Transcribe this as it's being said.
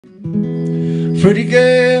Pretty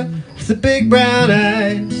girl with the big brown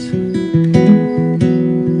eyes,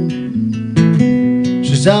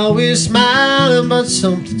 she's always smiling, but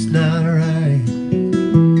something's not right.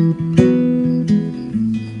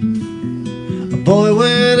 A boy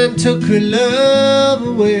went and took her love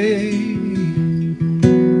away.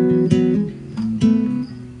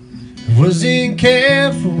 Wasn't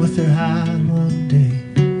careful with her heart one day.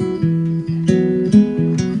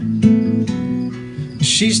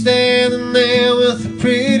 She's standing there with a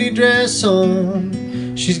pretty dress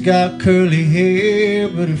on. She's got curly hair,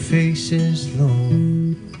 but her face is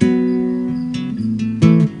long.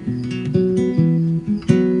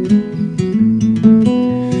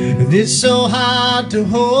 And it's so hard to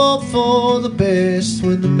hope for the best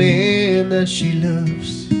when the man that she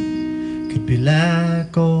loves could be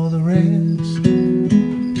like all the rest.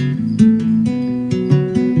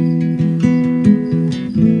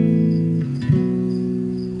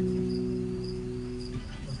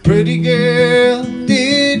 Pretty girl,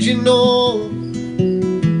 did you know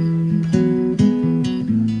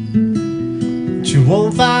that you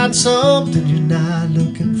won't find something you're not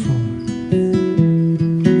looking for?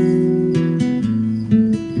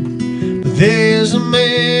 But there's a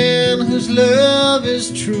man whose love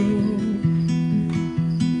is true.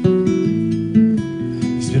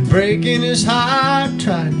 He's been breaking his heart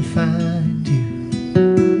trying to find you.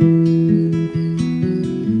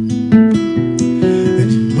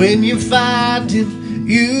 When you find him,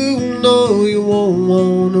 you know you won't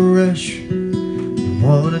want to rush. You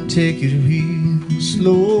want to take it real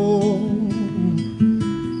slow.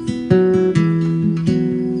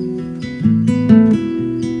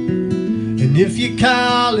 And if you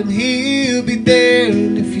call him, he'll be there.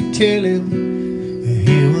 And if you tell him,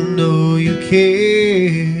 he will know you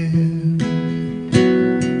care.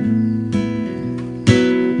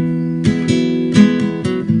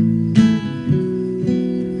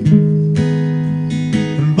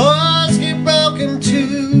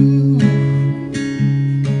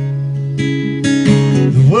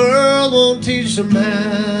 The world won't teach them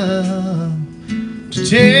how to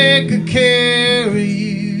take good care of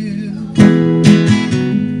you.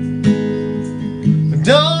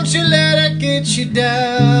 Don't you let it get you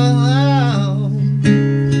down,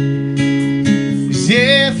 'cause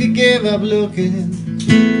if you give up looking,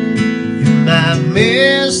 you might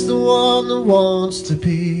miss the one that wants to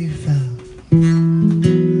be found.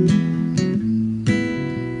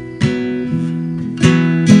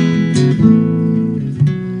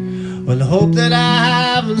 Well, I hope that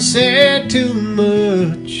I haven't said too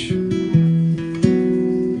much,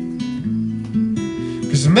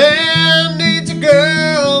 'cause a man needs a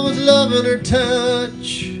girl with love in her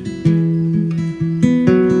touch.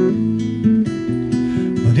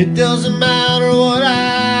 But it doesn't matter what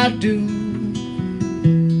I do,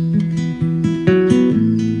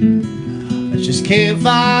 I just can't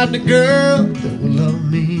find a girl that will love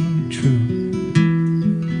me true.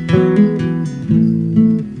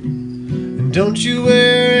 Don't you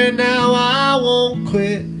worry now, I won't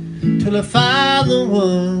quit till I find the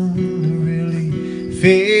one that really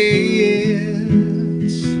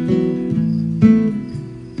fits.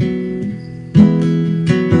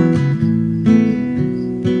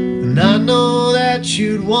 And I know that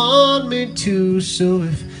you'd want me to, so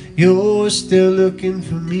if you're still looking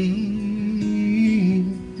for me,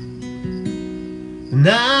 and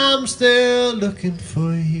I'm still looking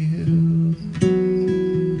for you.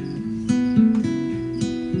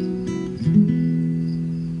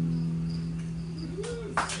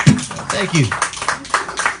 Thank you.